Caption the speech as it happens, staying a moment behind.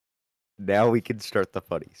Now we can start the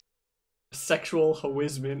funnies. Sexual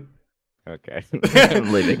harassment. Okay.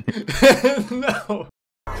 I'm leaving. No.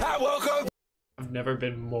 Welcome. I've never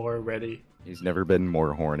been more ready. He's never been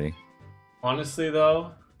more horny. Honestly,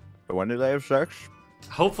 though. But when did I have sex?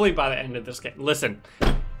 Hopefully by the end of this game. Listen,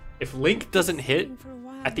 if Link doesn't hit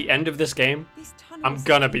at the end of this game, I'm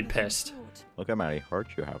gonna be pissed. Look how many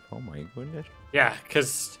hearts you have. Oh my goodness. Yeah,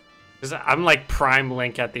 because I'm like prime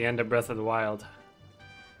Link at the end of Breath of the Wild.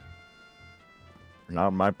 Not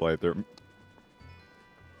in my playthrough.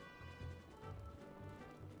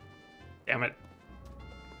 Damn it.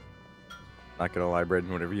 Not gonna lie,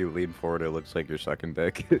 Brendan, whenever you lean forward, it looks like you're sucking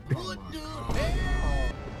dick.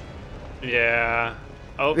 Yeah.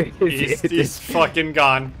 Oh, he's fucking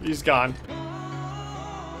gone. He's gone.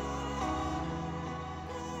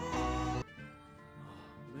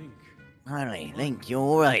 Link. Honey, Link, you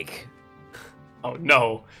alright? Oh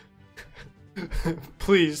no.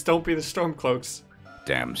 Please don't be the Stormcloaks.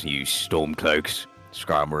 Damn you Stormcloaks.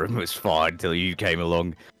 Skyrim was fine till you came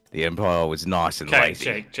along. The Empire was nice and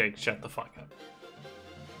lazy. Jake, shut the fuck up.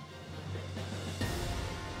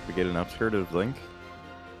 We get an upskirt of Link?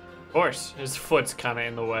 Of course. His foot's kind of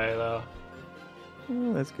in the way, though.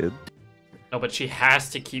 Oh, that's good. No, but she has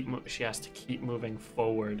to keep moving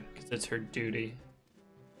forward because it's her duty.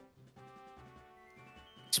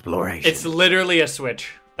 Exploration. It's literally a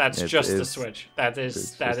switch. That's just a is. switch. That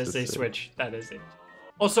is a switch. That is it.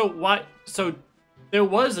 Also, why? So there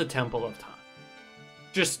was a Temple of Time,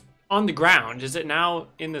 just on the ground. Is it now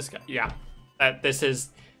in the sky? Yeah. This is.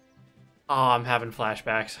 Oh, I'm having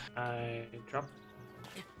flashbacks. I dropped.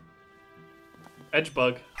 Edge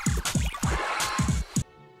bug.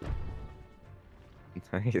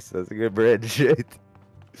 Nice, that's a good bridge.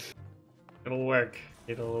 It'll work.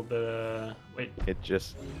 Get a little bit of... Wait. It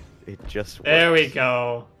just works. There we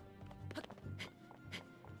go.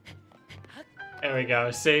 There we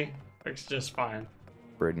go. See? Works just fine.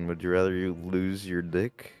 Brendan, would you rather you lose your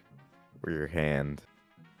dick or your hand?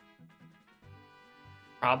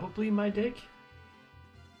 Probably my dick.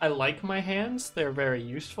 I like my hands. They're very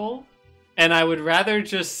useful. And I would rather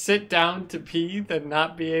just sit down to pee than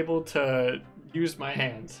not be able to use my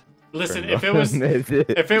hands. Listen, if it was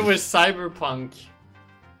Cyberpunk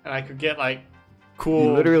and I could get like cool...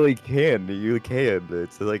 You literally can. You can.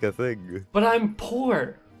 It's like a thing. But I'm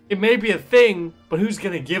poor. It may be a thing, but who's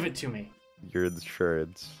gonna give it to me? Your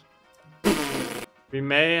insurance. We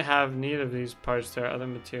may have need of these parts. There are other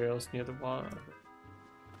materials near the wall.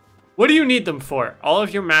 What do you need them for? All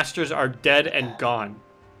of your masters are dead and gone.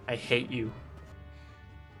 I hate you.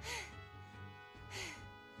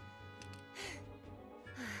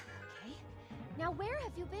 Okay. Now where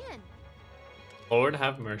have you been? Lord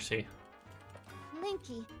have mercy.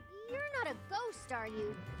 Linky, you're not a ghost, are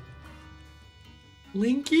you?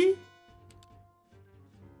 Linky?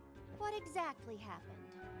 What exactly happened?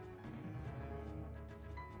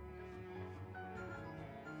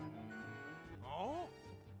 Oh?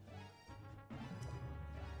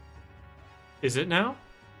 Is it now?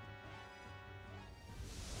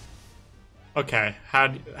 Okay,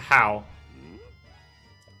 how? How?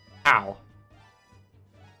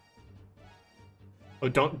 Oh,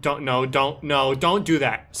 don't do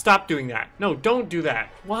that. Stop doing that. No, don't do that.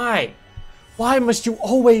 Why? Why must you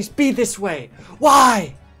always be this way?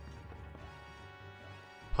 Why?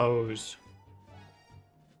 Pose.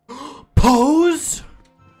 Pose?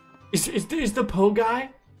 Is the Poe guy?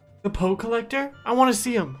 The Poe collector? I want to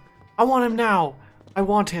see him. I want him now. I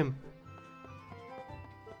want him.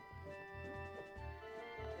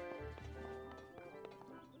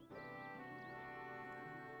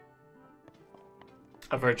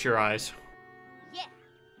 Avert your eyes. Yeah.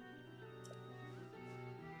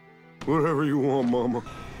 Whatever you want, Mama.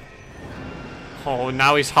 Oh,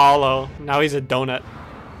 now he's hollow. Now he's a donut.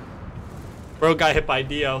 Bro got hit by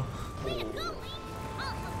Dio.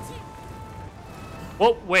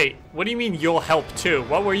 Well, wait. What do you mean you'll help too?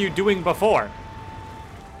 What were you doing before?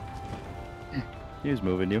 He was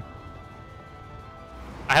moving you.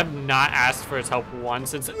 I have not asked for his help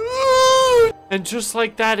once. It's and just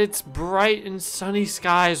like that, it's bright and sunny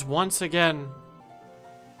skies once again.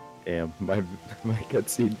 Damn, my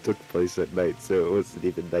cutscene took place at night, so it wasn't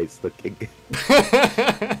even nice looking.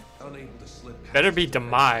 Better be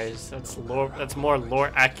demise. That's lore. That's more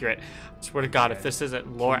lore accurate. I swear to God, if this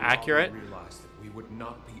isn't lore accurate, We would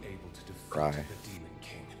not be able to defeat Cry. the Demon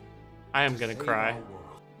King. I am gonna Save cry. our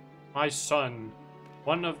world. My son,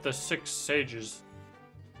 one of the 6 sages.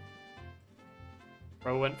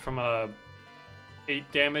 Bro went from a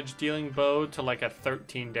 8 damage dealing bow to like a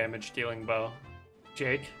 13 damage dealing bow.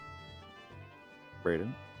 Jake,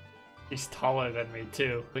 Brayden? He's taller than me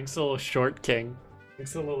too. Link's a little short king.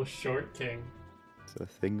 Link's a little short king. It's a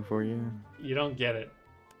thing for you. You don't get it.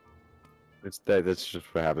 That's just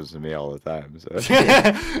what happens to me all the time. So.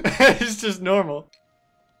 It's just normal.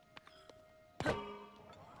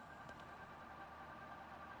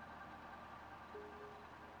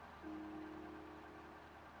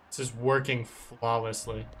 This is working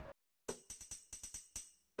flawlessly.